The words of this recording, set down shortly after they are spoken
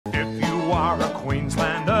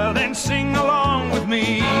Queenslander, then sing along with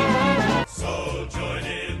me. So join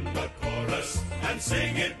in the chorus and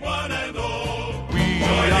sing it one and all. We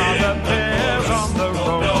are the Bears on the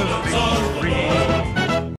road to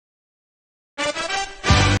victory.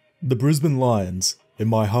 The Brisbane Lions, in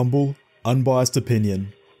my humble, unbiased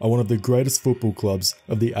opinion, are one of the greatest football clubs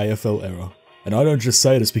of the AFL era. And I don't just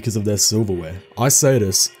say this because of their silverware. I say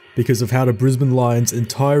this because of how the Brisbane Lions'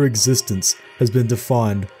 entire existence has been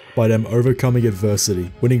defined by them overcoming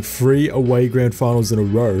adversity, winning 3 away grand finals in a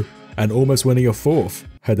row, and almost winning a 4th,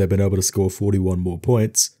 had they been able to score 41 more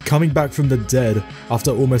points, coming back from the dead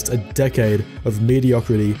after almost a decade of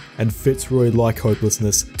mediocrity and Fitzroy-like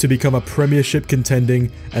hopelessness to become a premiership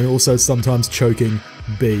contending and also sometimes choking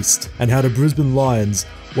beast, and how the Brisbane Lions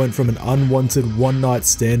went from an unwanted one-night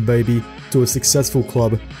stand baby to a successful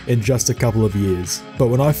club in just a couple of years. But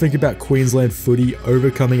when I think about Queensland footy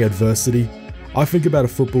overcoming adversity, I think about a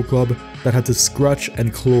football club that had to scratch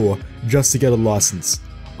and claw just to get a license.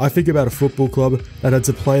 I think about a football club that had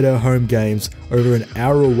to play their home games over an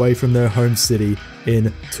hour away from their home city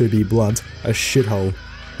in, to be blunt, a shithole,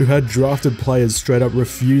 who had drafted players straight up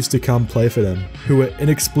refuse to come play for them, who were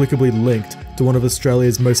inexplicably linked to one of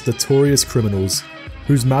Australia's most notorious criminals,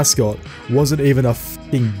 whose mascot wasn't even a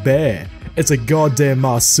f***ing bear, it's a goddamn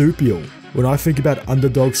marsupial. When I think about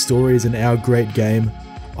underdog stories in our great game,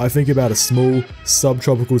 I think about a small,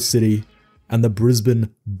 subtropical city and the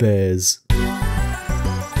Brisbane Bears.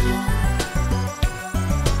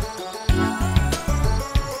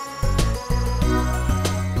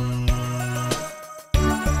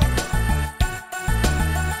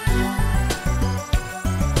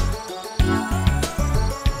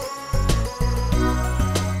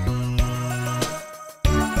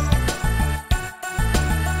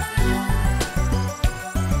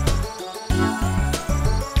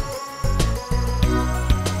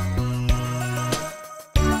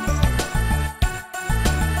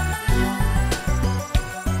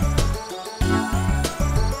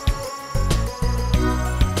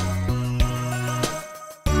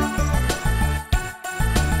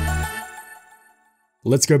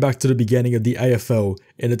 Let's go back to the beginning of the AFL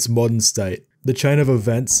in its modern state. The chain of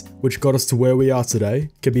events which got us to where we are today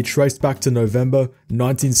can be traced back to November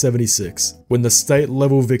 1976, when the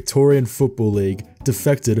state-level Victorian Football League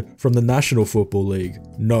defected from the National Football League.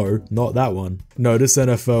 No, not that one. No, this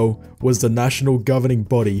NFL was the national governing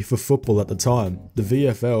body for football at the time. The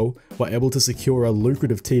VFL were able to secure a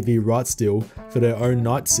lucrative TV rights deal for their own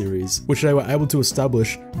night series, which they were able to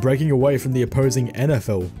establish, breaking away from the opposing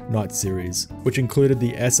NFL night series, which included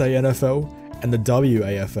the SANFL and the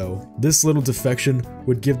WAFL. This little defection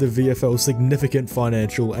would give the VFL significant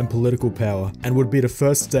financial and political power, and would be the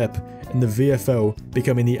first step in the VFL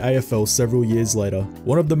becoming the AFL several years later.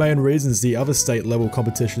 One of the main reasons the other state level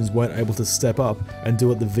competitions weren't able to step up and do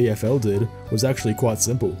what the VFL did was actually quite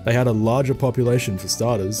simple. They had a larger population for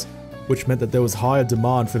starters, which meant that there was higher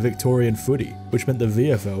demand for Victorian footy, which meant the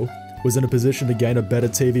VFL was in a position to gain a better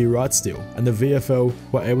TV rights deal, and the VFL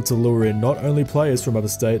were able to lure in not only players from other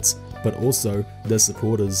states, but also their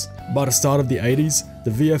supporters. By the start of the 80s, the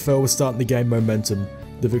VFL was starting to gain momentum.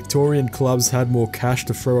 The Victorian clubs had more cash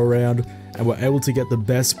to throw around and were able to get the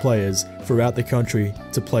best players throughout the country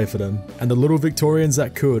to play for them. And the little Victorians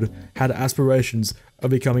that could had aspirations of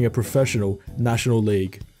becoming a professional national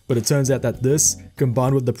league. But it turns out that this,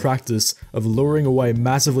 combined with the practice of luring away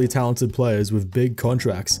massively talented players with big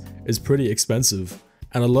contracts, is pretty expensive.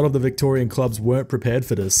 And a lot of the Victorian clubs weren't prepared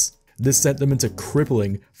for this. This sent them into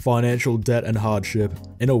crippling financial debt and hardship.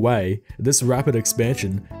 In a way, this rapid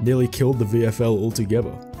expansion nearly killed the VFL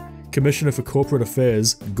altogether. Commissioner for Corporate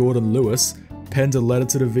Affairs, Gordon Lewis, penned a letter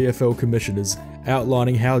to the VFL commissioners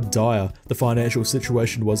outlining how dire the financial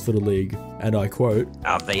situation was for the league, and I quote,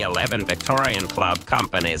 "Of the 11 Victorian club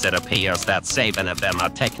companies, it appears that 7 of them are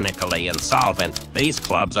technically insolvent. These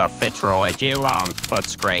clubs are Fitzroy, Geelong,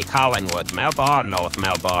 Footscray, Collingwood, Melbourne, North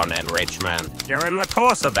Melbourne and Richmond. During the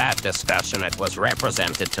course of that discussion, it was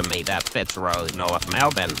represented to me that Fitzroy, North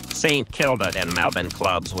Melbourne, St Kilda and Melbourne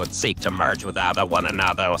clubs would seek to merge with either one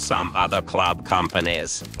another or some other club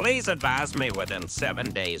companies. Please advise me within 7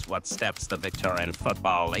 days what steps the Victorian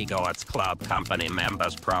Football League or its club company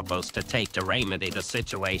members propose to take to remedy the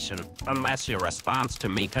situation. Unless your response to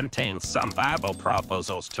me contains some viable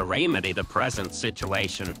proposals to remedy the present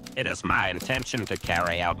situation, it is my intention to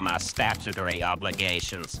carry out my statutory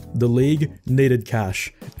obligations." The league needed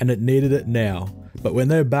cash, and it needed it now. But when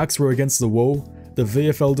their backs were against the wall, the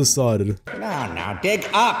VFL decided, Now dig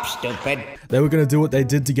up, stupid. They were going to do what they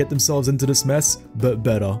did to get themselves into this mess, but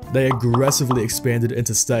better. They aggressively expanded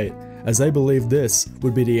interstate, as they believed this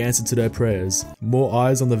would be the answer to their prayers. More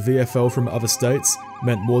eyes on the VFL from other states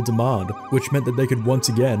meant more demand, which meant that they could once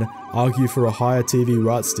again argue for a higher TV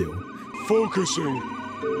rights deal. Focusing.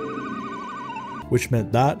 Which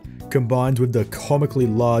meant that, combined with the comically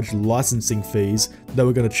large licensing fees they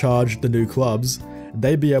were going to charge the new clubs,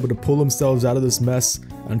 they'd be able to pull themselves out of this mess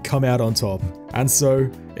and come out on top. And so,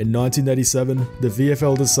 in 1987, the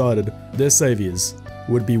VFL decided their saviours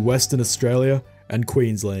would be Western Australia and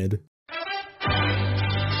Queensland.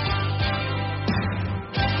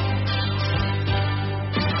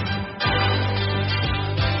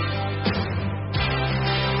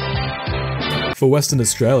 For Western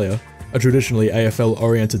Australia, a traditionally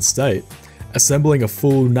AFL-oriented state, assembling a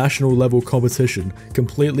full national level competition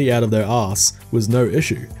completely out of their arse was no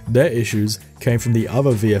issue. Their issues came from the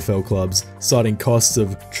other VFL clubs, citing costs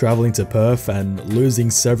of travelling to Perth and losing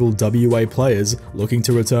several WA players looking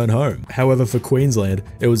to return home. However, for Queensland,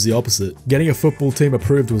 it was the opposite. Getting a football team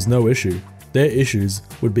approved was no issue. Their issues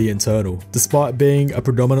would be internal. Despite being a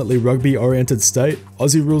predominantly rugby-oriented state,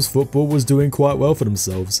 Aussie rules football was doing quite well for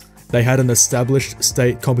themselves. They had an established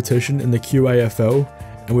state competition in the QAFL,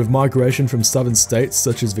 and with migration from southern states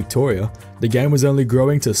such as Victoria, the game was only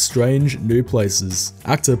growing to strange new places.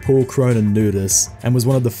 Actor Paul Cronin knew this, and was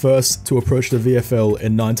one of the first to approach the VFL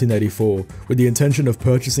in 1984 with the intention of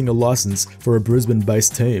purchasing a license for a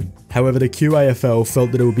Brisbane-based team. However, the QAFL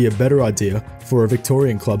felt that it would be a better idea for a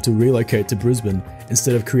Victorian club to relocate to Brisbane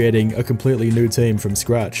instead of creating a completely new team from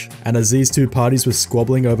scratch. And as these two parties were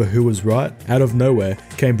squabbling over who was right, out of nowhere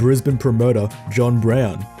came Brisbane promoter John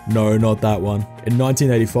Brown. No, not that one. In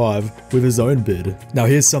 1985, with his own bid. Now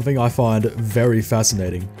here's something I find very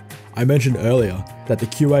fascinating. I mentioned earlier that the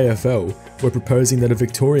QAFL were proposing that a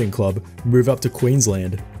Victorian club move up to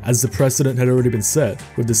Queensland, as the precedent had already been set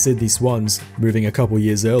with the Sydney Swans moving a couple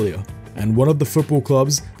years earlier. And one of the football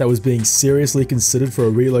clubs that was being seriously considered for a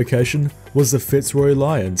relocation was the Fitzroy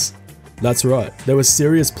Lions. That's right, there were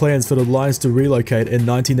serious plans for the Lions to relocate in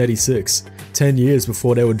 1986, 10 years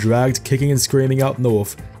before they were dragged kicking and screaming up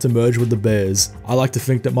north to merge with the Bears. I like to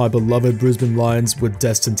think that my beloved Brisbane Lions were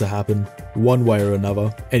destined to happen, one way or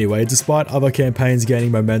another. Anyway, despite other campaigns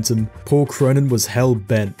gaining momentum, Paul Cronin was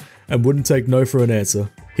hell-bent and wouldn't take no for an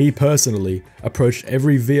answer. He personally approached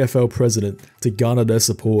every VFL president to garner their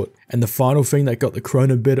support, and the final thing that got the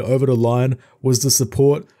Cronin bid over the line was the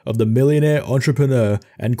support of the millionaire entrepreneur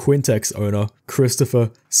and Quintex owner,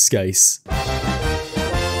 Christopher Skase.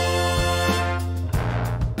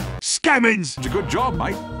 Scammings! It's a good job,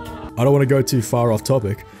 mate. I don't want to go too far off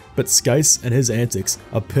topic, but Skase and his antics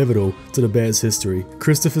are pivotal to the Bears' history.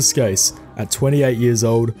 Christopher Skase, at 28 years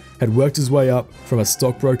old, had worked his way up from a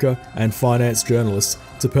stockbroker and finance journalist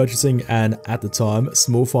to purchasing an, at the time,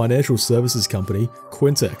 small financial services company,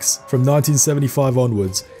 Quintex. From 1975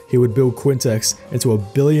 onwards, he would build Quintex into a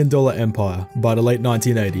billion-dollar empire by the late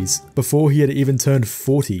 1980s, before he had even turned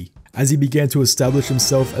 40. As he began to establish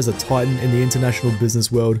himself as a titan in the international business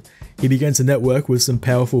world, he began to network with some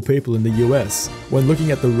powerful people in the US. When looking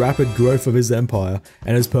at the rapid growth of his empire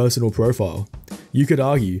and his personal profile, you could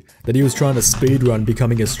argue that he was trying to speedrun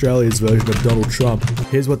becoming Australia's version of Donald Trump.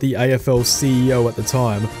 Here's what the AFL CEO at the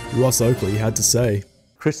time, Ross Oakley, had to say.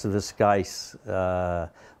 Christopher Skase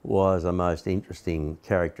was a most interesting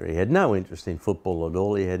character. He had no interest in football at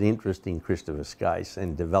all. He had interest in Christopher Skase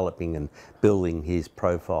and developing and building his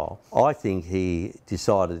profile. I think he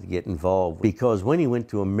decided to get involved because when he went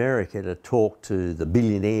to America to talk to the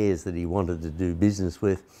billionaires that he wanted to do business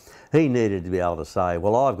with, he needed to be able to say,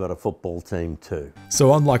 well, I've got a football team too.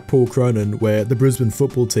 So unlike Paul Cronin, where the Brisbane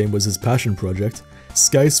football team was his passion project,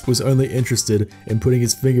 Skase was only interested in putting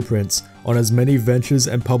his fingerprints on as many ventures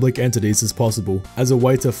and public entities as possible, as a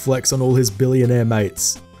way to flex on all his billionaire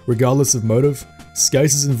mates. Regardless of motive,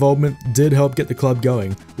 Skase's involvement did help get the club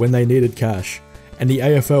going when they needed cash, and the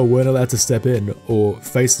AFL weren't allowed to step in or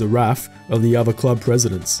face the wrath of the other club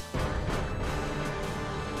presidents.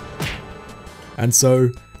 And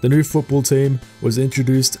so, the new football team was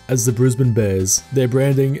introduced as the Brisbane Bears. Their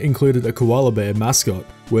branding included a koala bear mascot,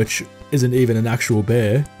 which isn't even an actual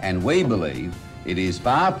bear. And we believe it is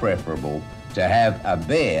far preferable to have a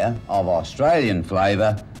bear of Australian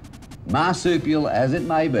flavour, marsupial as it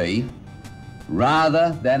may be,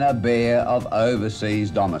 rather than a bear of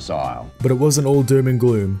overseas domicile. But it wasn't all doom and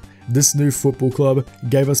gloom. This new football club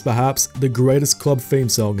gave us perhaps the greatest club theme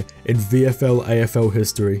song in VFL AFL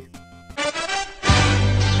history.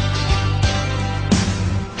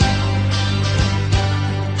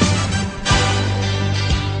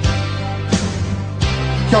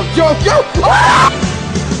 Yo, yo, yo! Ah!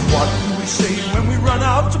 What do we say when we run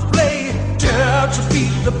out to play? Dare to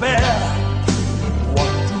feed the bear. What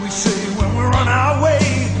do we say we're on our way,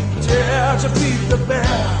 dare to beat the bear.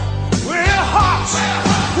 We're hot,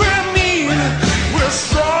 we're mean, we're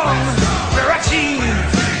strong, we're a team.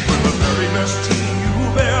 We're the very best team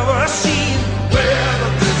you've ever seen. We're the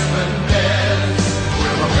Brisbane Bears.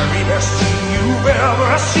 We're the very best team you've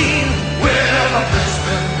ever seen. We're the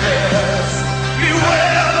Brisbane Bears.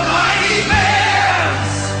 Beware the mighty Bears!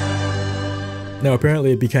 Now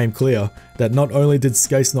apparently it became clear that not only did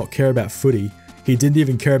Skase not care about footy, he didn't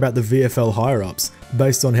even care about the VFL higher-ups,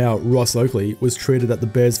 based on how Ross Oakley was treated at the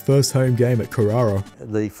Bears' first home game at Carrara.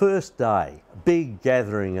 The first day, big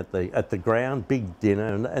gathering at the ground, big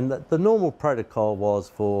dinner, and the normal protocol was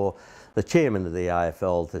for the chairman of the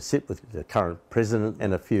AFL to sit with the current president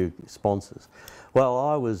and a few sponsors. Well,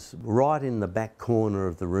 I was right in the back corner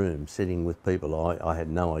of the room, sitting with people I had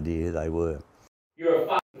no idea who they were. You're a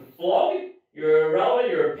fucking flog, you're irrelevant,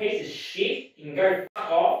 you're a piece of shit, you can go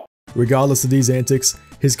fuck off. Regardless of these antics,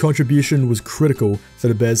 his contribution was critical for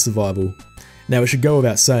the Bears' survival. Now it should go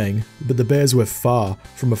without saying, but the Bears were far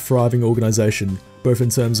from a thriving organisation, both in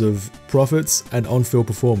terms of profits and on-field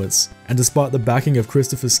performance. And despite the backing of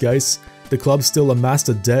Christopher Skase, the club still amassed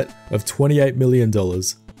a debt of $28 million.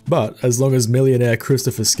 But as long as millionaire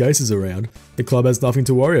Christopher Skase is around, the club has nothing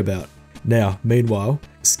to worry about. Now, meanwhile,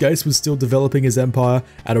 Skase was still developing his empire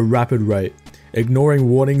at a rapid rate, ignoring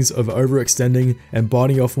warnings of overextending and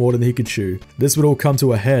biting off more than he could chew. This would all come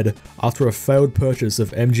to a head after a failed purchase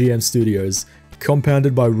of MGM Studios,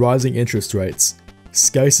 compounded by rising interest rates.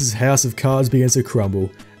 Skase's house of cards began to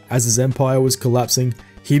crumble. As his empire was collapsing,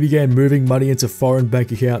 he began moving money into foreign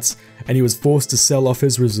bank accounts, and he was forced to sell off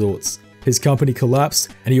his resorts. His company collapsed,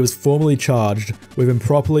 and he was formally charged with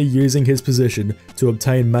improperly using his position to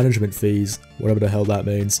obtain management fees, whatever the hell that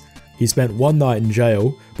means. He spent one night in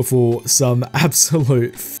jail before some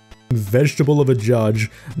absolute vegetable of a judge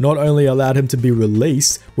not only allowed him to be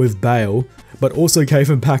released with bail, but also gave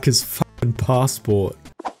him back his fucking passport.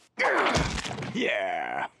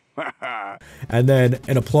 Yeah. And then,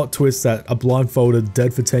 in a plot twist that a blindfolded,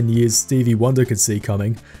 dead for 10 years Stevie Wonder could see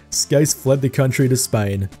coming, Skase fled the country to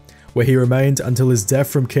Spain, where he remained until his death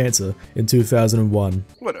from cancer in 2001.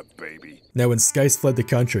 What a baby. Now when Skase fled the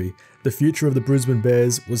country, the future of the Brisbane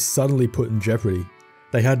Bears was suddenly put in jeopardy.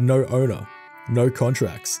 They had no owner, no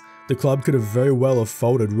contracts. The club could have very well have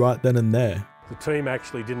folded right then and there. The team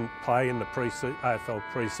actually didn't play in the AFL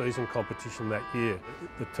pre-season competition that year.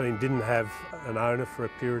 The team didn't have an owner for a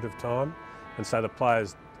period of time, and so the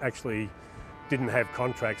players actually didn't have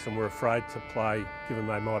contracts and were afraid to play given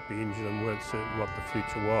they might be injured and weren't certain what the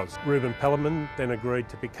future was. Ruben Pellerman then agreed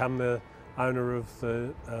to become the owner of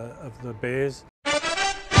the Bears.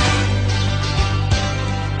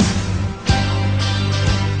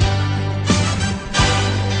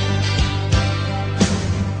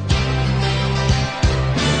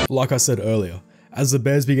 Like I said earlier, as the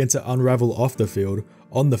Bears began to unravel off the field,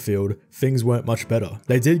 on the field, things weren't much better.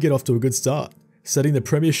 They did get off to a good start, setting the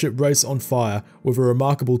premiership race on fire with a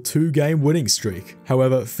remarkable 2-game winning streak.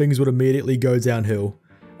 However, things would immediately go downhill,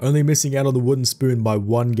 only missing out on the wooden spoon by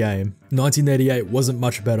 1 game. 1988 wasn't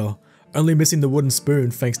much better, only missing the wooden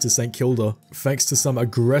spoon thanks to St Kilda. Thanks to some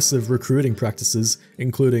aggressive recruiting practices,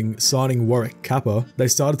 including signing Warwick Capper, they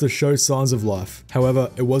started to show signs of life.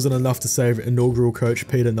 However, it wasn't enough to save inaugural coach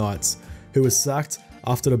Peter Knights, who was sacked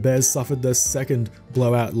after the Bears suffered their second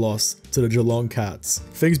blowout loss to the Geelong Cats.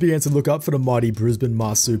 Things began to look up for the mighty Brisbane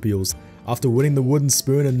Marsupials. After winning the wooden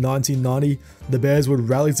spoon in 1990, the Bears would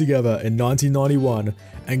rally together in 1991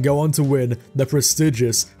 and go on to win the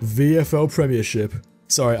prestigious VFL Premiership.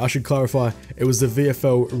 Sorry, I should clarify, it was the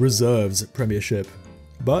VFL Reserves Premiership.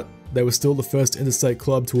 But they were still the first interstate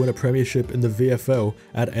club to win a premiership in the VFL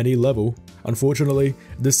at any level. Unfortunately,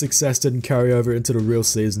 this success didn't carry over into the real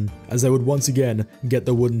season, as they would once again get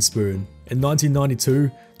the wooden spoon. In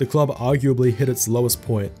 1992, the club arguably hit its lowest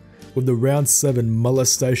point, with the round 7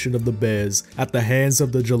 molestation of the Bears at the hands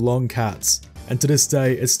of the Geelong Cats, and to this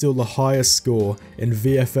day it's still the highest score in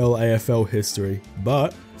VFL AFL history.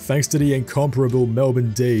 But thanks to the incomparable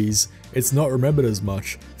Melbourne D's, it's not remembered as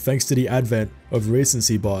much, thanks to the advent of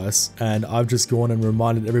recency bias, and I've just gone and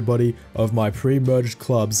reminded everybody of my pre-merged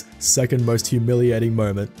club's second most humiliating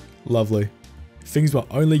moment. Lovely. Things were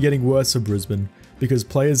only getting worse for Brisbane, because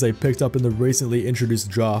players they picked up in the recently introduced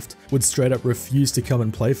draft would straight up refuse to come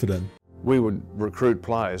and play for them. We would recruit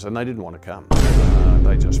players and they didn't want to come.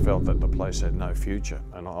 They just felt that the place had no future.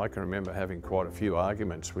 And I can remember having quite a few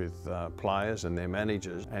arguments with players and their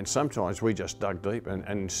managers. And sometimes we just dug deep and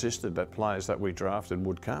insisted that players that we drafted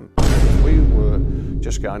would come. If we were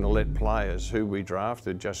just going to let players who we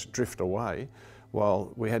drafted just drift away,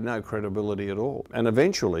 well, we had no credibility at all. And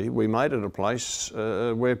eventually we made it a place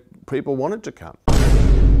where people wanted to come.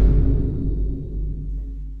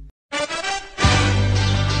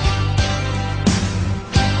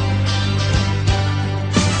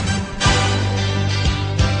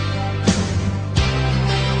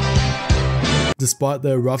 Despite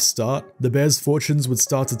their rough start, the Bears' fortunes would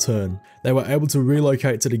start to turn. They were able to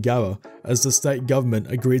relocate to the Gabba as the state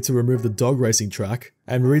government agreed to remove the dog racing track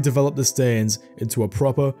and redevelop the stands into a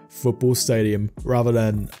proper football stadium rather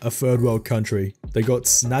than a third world country. They got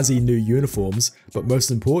snazzy new uniforms, but most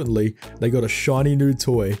importantly, they got a shiny new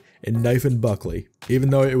toy in Nathan Buckley. Even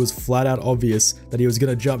though it was flat out obvious that he was going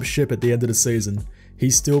to jump ship at the end of the season, he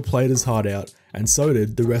still played his heart out, and so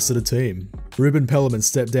did the rest of the team. Ruben Pellerman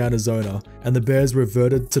stepped down as owner, and the Bears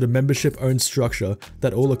reverted to the membership-owned structure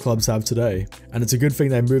that all the clubs have today. And it's a good thing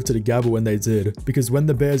they moved to the Gabba when they did, because when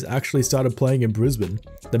the Bears actually started playing in Brisbane,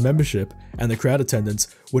 the membership and the crowd attendance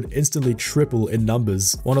would instantly triple in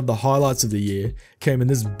numbers. One of the highlights of the year came in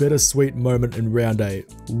this bittersweet moment in round 8,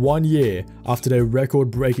 1 year after their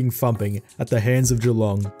record-breaking thumping at the hands of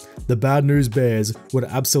Geelong. The Bad News Bears would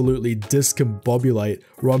absolutely discombobulate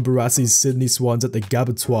Ron Barassi's Sydney Swans at the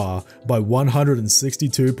Gabatoir by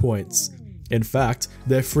 162 points. In fact,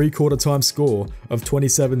 their three-quarter time score of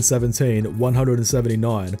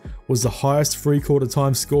 27-17-179 was the highest three-quarter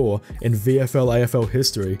time score in VFL-AFL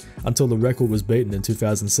history until the record was beaten in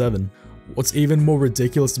 2007. What's even more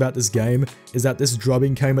ridiculous about this game is that this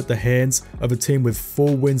drubbing came at the hands of a team with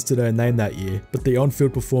 4 wins to their name that year, but the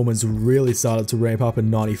on-field performance really started to ramp up in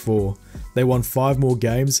 '94. They won 5 more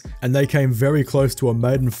games, and they came very close to a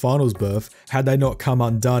maiden finals berth had they not come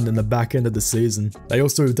undone in the back end of the season. They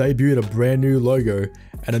also debuted a brand new logo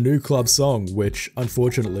and a new club song, which,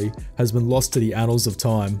 unfortunately, has been lost to the annals of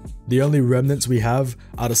time. The only remnants we have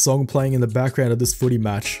are the song playing in the background of this footy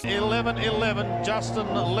match. 11-11, Justin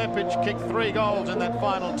Lepage kicked 3 goals in that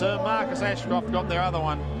final term. Marcus Ashcroft got their other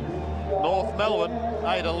one. North Melbourne,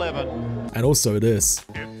 8-11. And also this.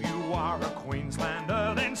 If you are a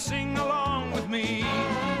Queenslander, then sing along with me.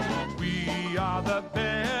 We are the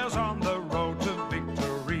Bears on the road to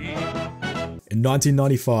victory. In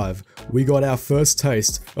 1995, we got our first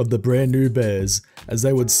taste of the brand new Bears as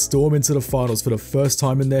they would storm into the finals for the first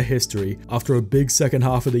time in their history after a big second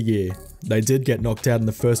half of the year. They did get knocked out in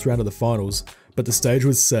the first round of the finals, but the stage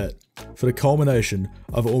was set for the culmination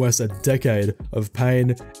of almost a decade of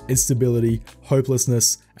pain, instability,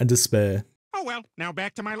 hopelessness, and despair. Oh well, now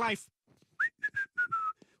back to my life.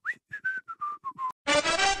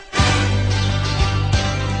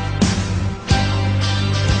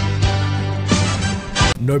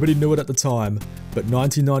 Nobody knew it at the time, but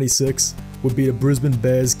 1996 would be the Brisbane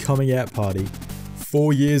Bears' coming out party.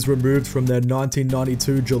 4 years removed from their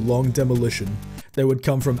 1992 Geelong demolition, they would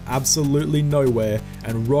come from absolutely nowhere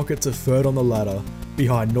and rocket to third on the ladder,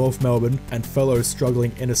 behind North Melbourne and fellow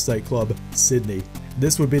struggling interstate club Sydney.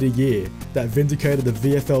 This would be the year that vindicated the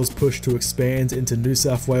VFL's push to expand into New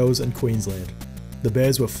South Wales and Queensland. The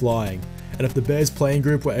Bears were flying, and if the Bears playing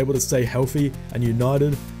group were able to stay healthy and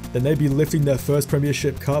united, then they'd be lifting their first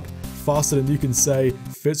premiership cup faster than you can say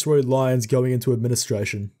Fitzroy Lions going into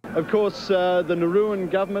administration. Of course, the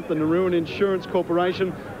Nauruan government, the Nauruan Insurance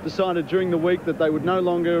Corporation, decided during the week that they would no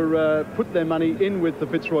longer put their money in with the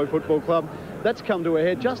Fitzroy Football Club. That's come to a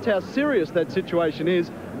head. Just how serious that situation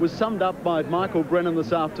is was summed up by Michael Brennan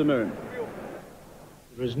this afternoon.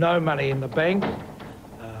 There is no money in the bank.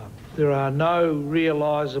 There are no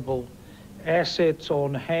realisable assets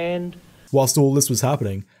on hand. Whilst all this was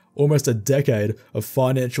happening, almost a decade of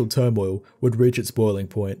financial turmoil would reach its boiling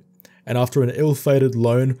point, and after an ill-fated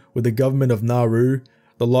loan with the government of Nauru,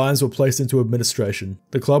 the Lions were placed into administration.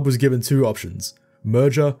 The club was given 2 options,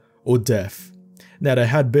 merger or death. Now, there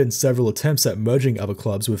had been several attempts at merging other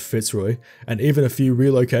clubs with Fitzroy, and even a few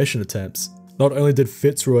relocation attempts. Not only did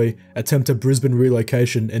Fitzroy attempt a Brisbane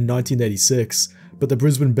relocation in 1986, but the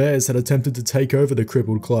Brisbane Bears had attempted to take over the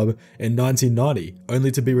crippled club in 1990,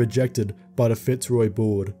 only to be rejected by the Fitzroy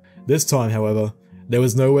board. This time, however, there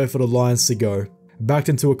was nowhere for the Lions to go. Backed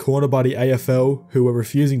into a corner by the AFL, who were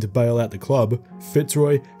refusing to bail out the club,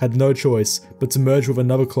 Fitzroy had no choice but to merge with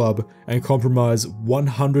another club and compromise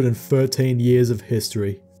 113 years of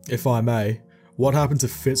history. If I may, what happened to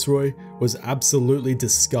Fitzroy was absolutely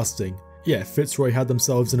disgusting. Yeah, Fitzroy had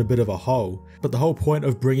themselves in a bit of a hole, but the whole point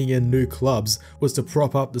of bringing in new clubs was to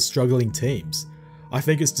prop up the struggling teams. I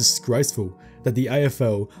think it's disgraceful that the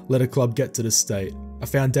AFL let a club get to this state, a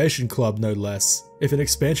foundation club no less. If an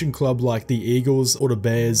expansion club like the Eagles or the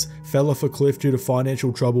Bears fell off a cliff due to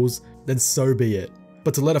financial troubles, then so be it.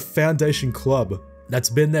 But to let a foundation club that's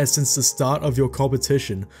been there since the start of your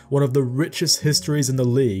competition, one of the richest histories in the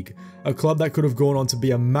league, a club that could have gone on to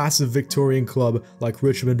be a massive Victorian club like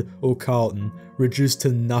Richmond or Carlton, reduced to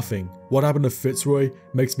nothing. What happened to Fitzroy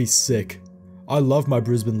makes me sick. I love my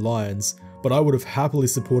Brisbane Lions, but I would have happily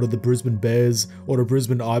supported the Brisbane Bears, or the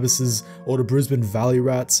Brisbane Ibises, or the Brisbane Valley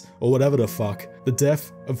Rats, or whatever the fuck. The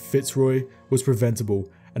death of Fitzroy was preventable,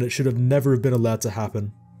 and it should have never have been allowed to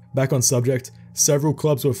happen. Back on subject, several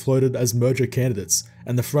clubs were floated as merger candidates,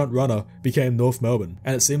 and the front runner became North Melbourne,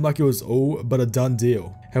 and it seemed like it was all but a done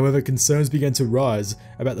deal. However, concerns began to rise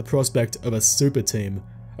about the prospect of a super team,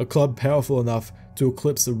 a club powerful enough to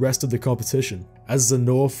eclipse the rest of the competition. As the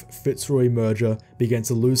North-Fitzroy merger began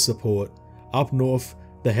to lose support, up north,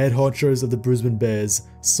 the head honchos of the Brisbane Bears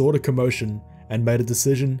saw the commotion and made a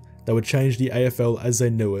decision that would change the AFL as they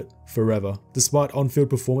knew it forever. Despite on-field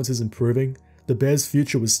performances improving, the Bears'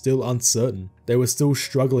 future was still uncertain. They were still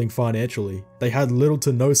struggling financially. They had little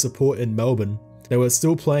to no support in Melbourne. They were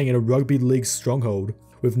still playing in a rugby league stronghold,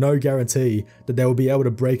 with no guarantee that they would be able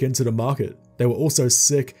to break into the market. They were also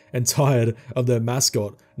sick and tired of their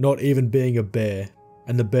mascot not even being a bear.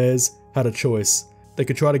 And the Bears had a choice. They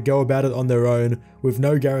could try to go about it on their own, with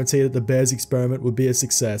no guarantee that the Bears experiment would be a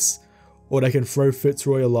success, or they can throw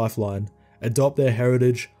Fitzroy a lifeline, adopt their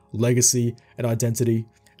heritage, legacy, and identity,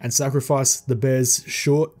 and sacrifice the Bears'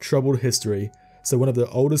 short, troubled history, so one of the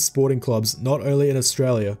oldest sporting clubs not only in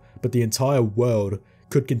Australia, but the entire world,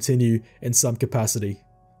 could continue in some capacity.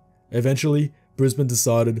 Eventually, Brisbane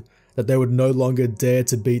decided that they would no longer dare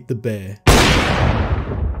to beat the Bear.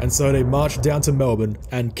 And so they marched down to Melbourne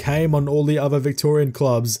and came on all the other Victorian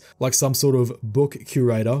clubs like some sort of book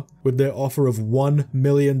curator, with their offer of $1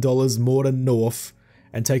 million more than North,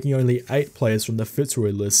 and taking only 8 players from the Fitzroy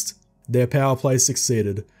list. Their power play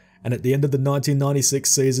succeeded, and at the end of the 1996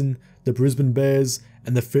 season, the Brisbane Bears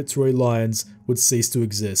and the Fitzroy Lions would cease to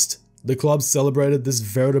exist. The clubs celebrated this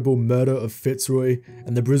veritable murder of Fitzroy,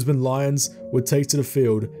 and the Brisbane Lions would take to the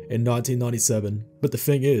field in 1997. But the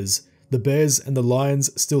thing is, the Bears and the Lions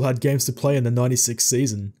still had games to play in the 96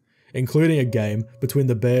 season, including a game between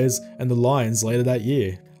the Bears and the Lions later that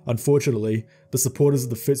year. Unfortunately, the supporters of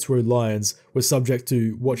the Fitzroy Lions were subject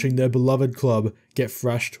to watching their beloved club get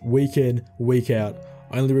thrashed week in, week out,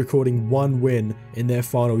 only recording 1 win in their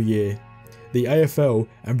final year. The AFL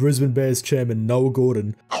and Brisbane Bears chairman Noel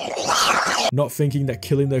Gordon, not thinking that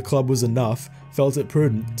killing their club was enough, felt it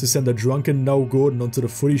prudent to send a drunken Noel Gordon onto the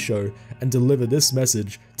footy show and deliver this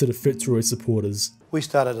message to the Fitzroy supporters. We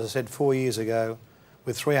started, as I said, 4 years ago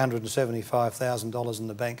with $375,000 in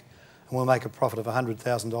the bank, and we'll make a profit of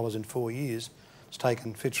 $100,000 in 4 years. It's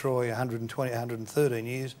taken Fitzroy 113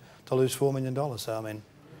 years to lose $4 million. So, I mean,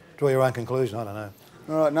 draw your own conclusion, I don't know.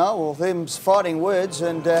 All right, no, well, them's fighting words,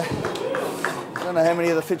 and I don't know how many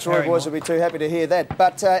of the Fitzroy boys will be too happy to hear that.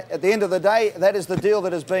 But at the end of the day, that is the deal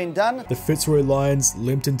that has been done. The Fitzroy Lions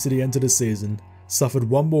limped into the end of the season, suffered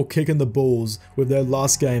one more kick in the balls with their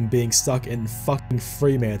last game being stuck in fucking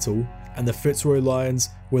Fremantle, and the Fitzroy Lions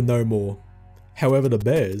were no more. However, the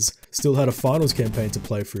Bears still had a finals campaign to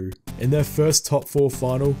play through. In their first top 4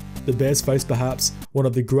 final, the Bears faced perhaps one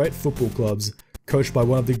of the great football clubs, coached by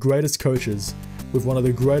one of the greatest coaches, with one of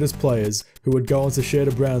the greatest players who would go on to share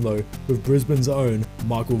the Brownlow with Brisbane's own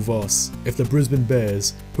Michael Voss. If the Brisbane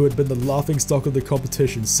Bears, who had been the laughingstock of the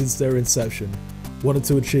competition since their inception, wanted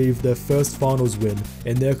to achieve their first finals win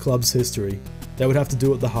in their club's history, they would have to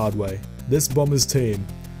do it the hard way. This Bombers team,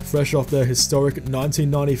 fresh off their historic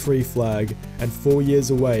 1993 flag and 4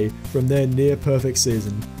 years away from their near-perfect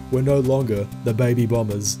season, were no longer the baby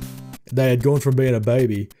Bombers. They had gone from being a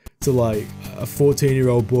baby to like a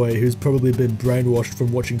 14-year-old boy who's probably been brainwashed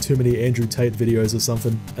from watching too many Andrew Tate videos or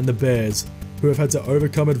something. And the Bears, who have had to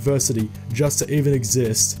overcome adversity just to even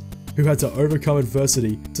exist, who had to overcome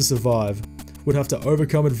adversity to survive, would have to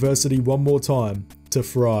overcome adversity one more time to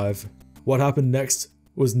thrive. What happened next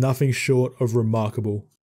was nothing short of remarkable.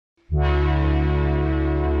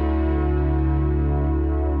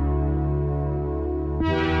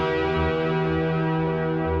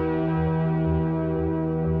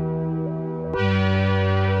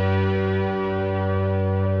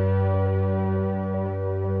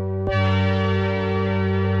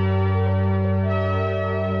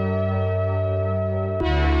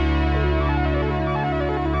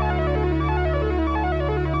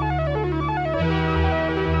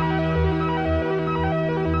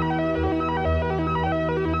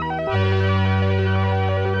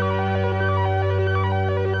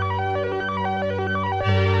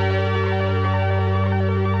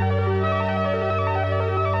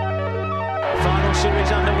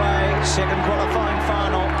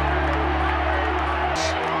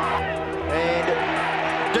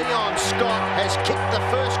 Scott has kicked the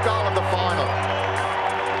first goal of the final.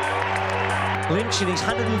 Lynch in his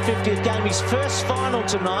 150th game, his first final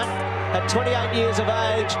tonight, at 28 years of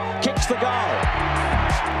age, kicks the goal.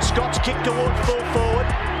 Scott's kick towards full forward.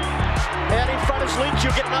 Out in front is Lynch,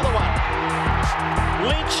 you'll get another one.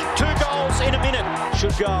 Lynch, 2 goals in a minute.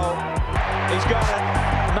 Should go. He's got it.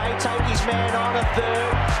 May take his man on a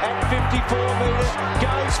third at 54 metres.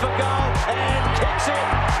 Goes for goal and kicks it.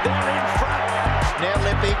 They're in front. Now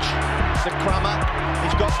Lepic, the crummer.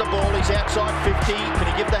 He's got the ball. He's outside 50. Can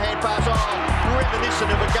he give the hand pass? Oh,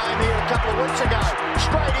 reminiscent of a game here a couple of weeks ago.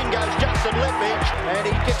 Straight in goes Justin Lepic, and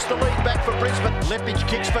he gets the lead back for Brisbane. Lepic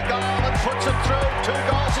kicks for goal and puts it through. 2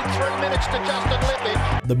 goals in 3 minutes to Justin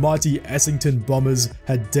Lepic. The mighty Essington Bombers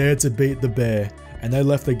had dared to beat the Bear, and they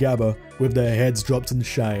left the Gabba with their heads dropped in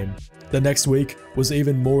shame. The next week was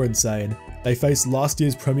even more insane. They faced last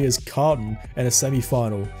year's premiers Carlton in a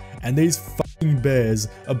semi-final, and these fucking Bears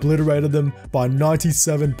obliterated them by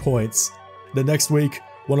 97 points. The next week,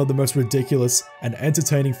 one of the most ridiculous and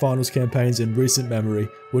entertaining finals campaigns in recent memory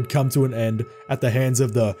would come to an end at the hands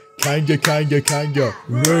of the Kanga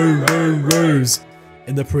Roos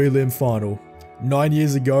in the prelim final. 9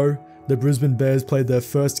 years ago, the Brisbane Bears played their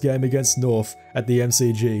first game against North at the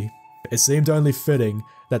MCG. It seemed only fitting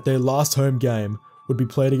that their last home game would be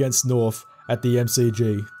played against North at the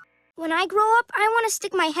MCG. When I grow up, I want to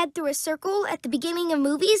stick my head through a circle at the beginning of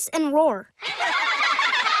movies and roar.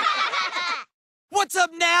 What's up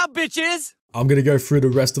now, bitches? I'm going to go through the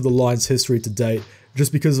rest of the Lions' history to date,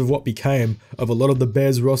 just because of what became of a lot of the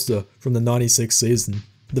Bears roster from the 96 season.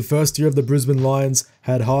 The first year of the Brisbane Lions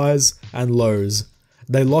had highs and lows.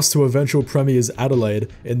 They lost to eventual premiers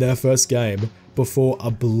Adelaide in their first game, before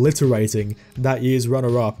obliterating that year's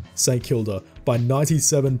runner-up St Kilda by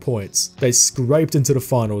 97 points. They scraped into the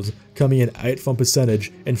finals, coming in 8th on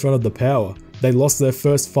percentage in front of the Power. They lost their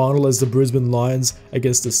first final as the Brisbane Lions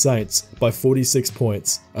against the Saints by 46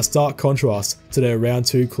 points, a stark contrast to their round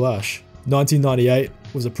 2 clash. 1998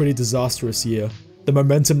 was a pretty disastrous year. The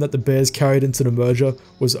momentum that the Bears carried into the merger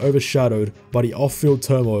was overshadowed by the off-field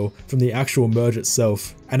turmoil from the actual merge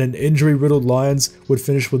itself, and an injury-riddled Lions would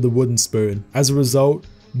finish with the wooden spoon. As a result,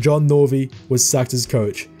 John Norvey was sacked as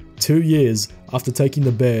coach, 2 years after taking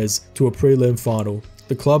the Bears to a prelim final.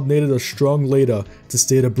 The club needed a strong leader to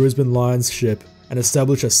steer the Brisbane Lions ship and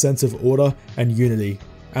establish a sense of order and unity.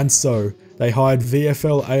 And so, they hired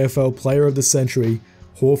VFL AFL Player of the Century,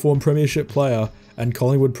 Hawthorn Premiership player, and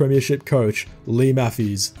Collingwood Premiership coach Lee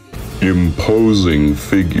Matthews. Imposing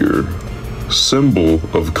figure, symbol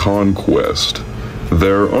of conquest,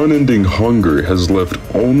 their unending hunger has left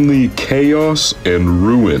only chaos and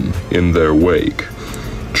ruin in their wake.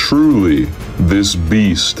 Truly, this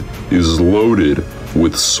beast is loaded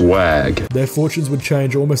with swag. Their fortunes would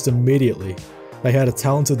change almost immediately. They had a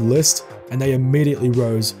talented list, and they immediately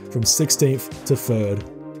rose from 16th to 3rd.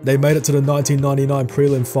 They made it to the 1999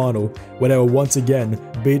 prelim final, where they were once again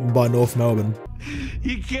beaten by North Melbourne.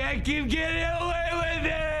 You can't keep getting away with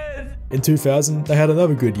it! In 2000, they had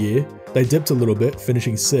another good year. They dipped a little bit,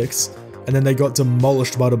 finishing 6th, and then they got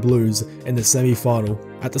demolished by the Blues in the semi-final.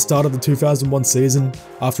 At the start of the 2001 season,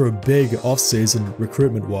 after a big off-season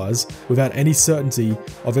recruitment-wise, without any certainty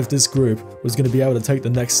of if this group was going to be able to take the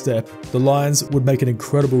next step, the Lions would make an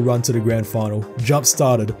incredible run to the grand final,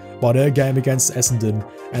 jump-started by their game against Essendon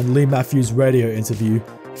and Lee Matthews' radio interview,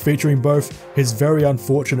 featuring both his very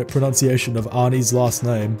unfortunate pronunciation of Arnie's last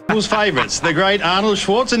name. Who's favourites? The great Arnold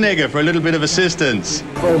Schwarzenegger for a little bit of assistance.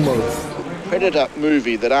 Predator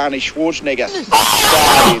movie that Arnie Schwarzenegger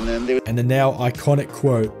starred in. And the now iconic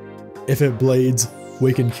quote, "If it bleeds,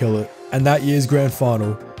 we can kill it." And that year's grand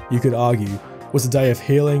final, you could argue, was a day of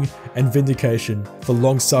healing and vindication for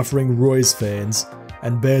long-suffering Roy's fans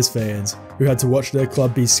and Bears fans who had to watch their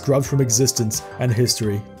club be scrubbed from existence and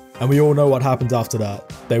history. And we all know what happened after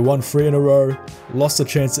that. They won 3 in a row, lost a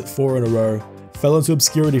chance at 4 in a row, fell into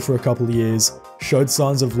obscurity for a couple of years, showed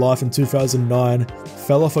signs of life in 2009,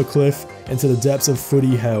 fell off a cliff into the depths of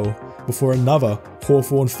footy hell, before another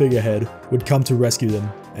Hawthorn figurehead would come to rescue them.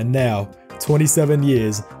 And now, 27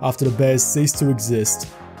 years after the Bears ceased to exist,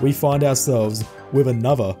 we find ourselves with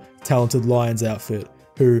another talented Lions outfit,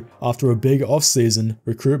 who, after a big off-season,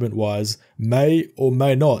 recruitment-wise, may or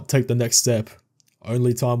may not take the next step.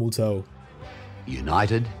 Only time will tell.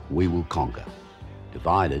 United, we will conquer.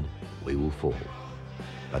 Divided, we will fall.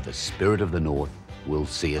 But the spirit of the North will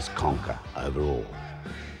see us conquer over all.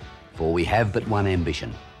 For we have but one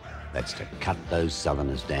ambition, that's to cut those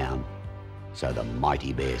Southerners down so the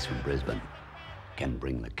mighty Bears from Brisbane can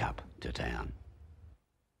bring the cup to town.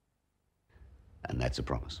 And that's a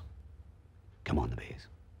promise. Come on, the Bears.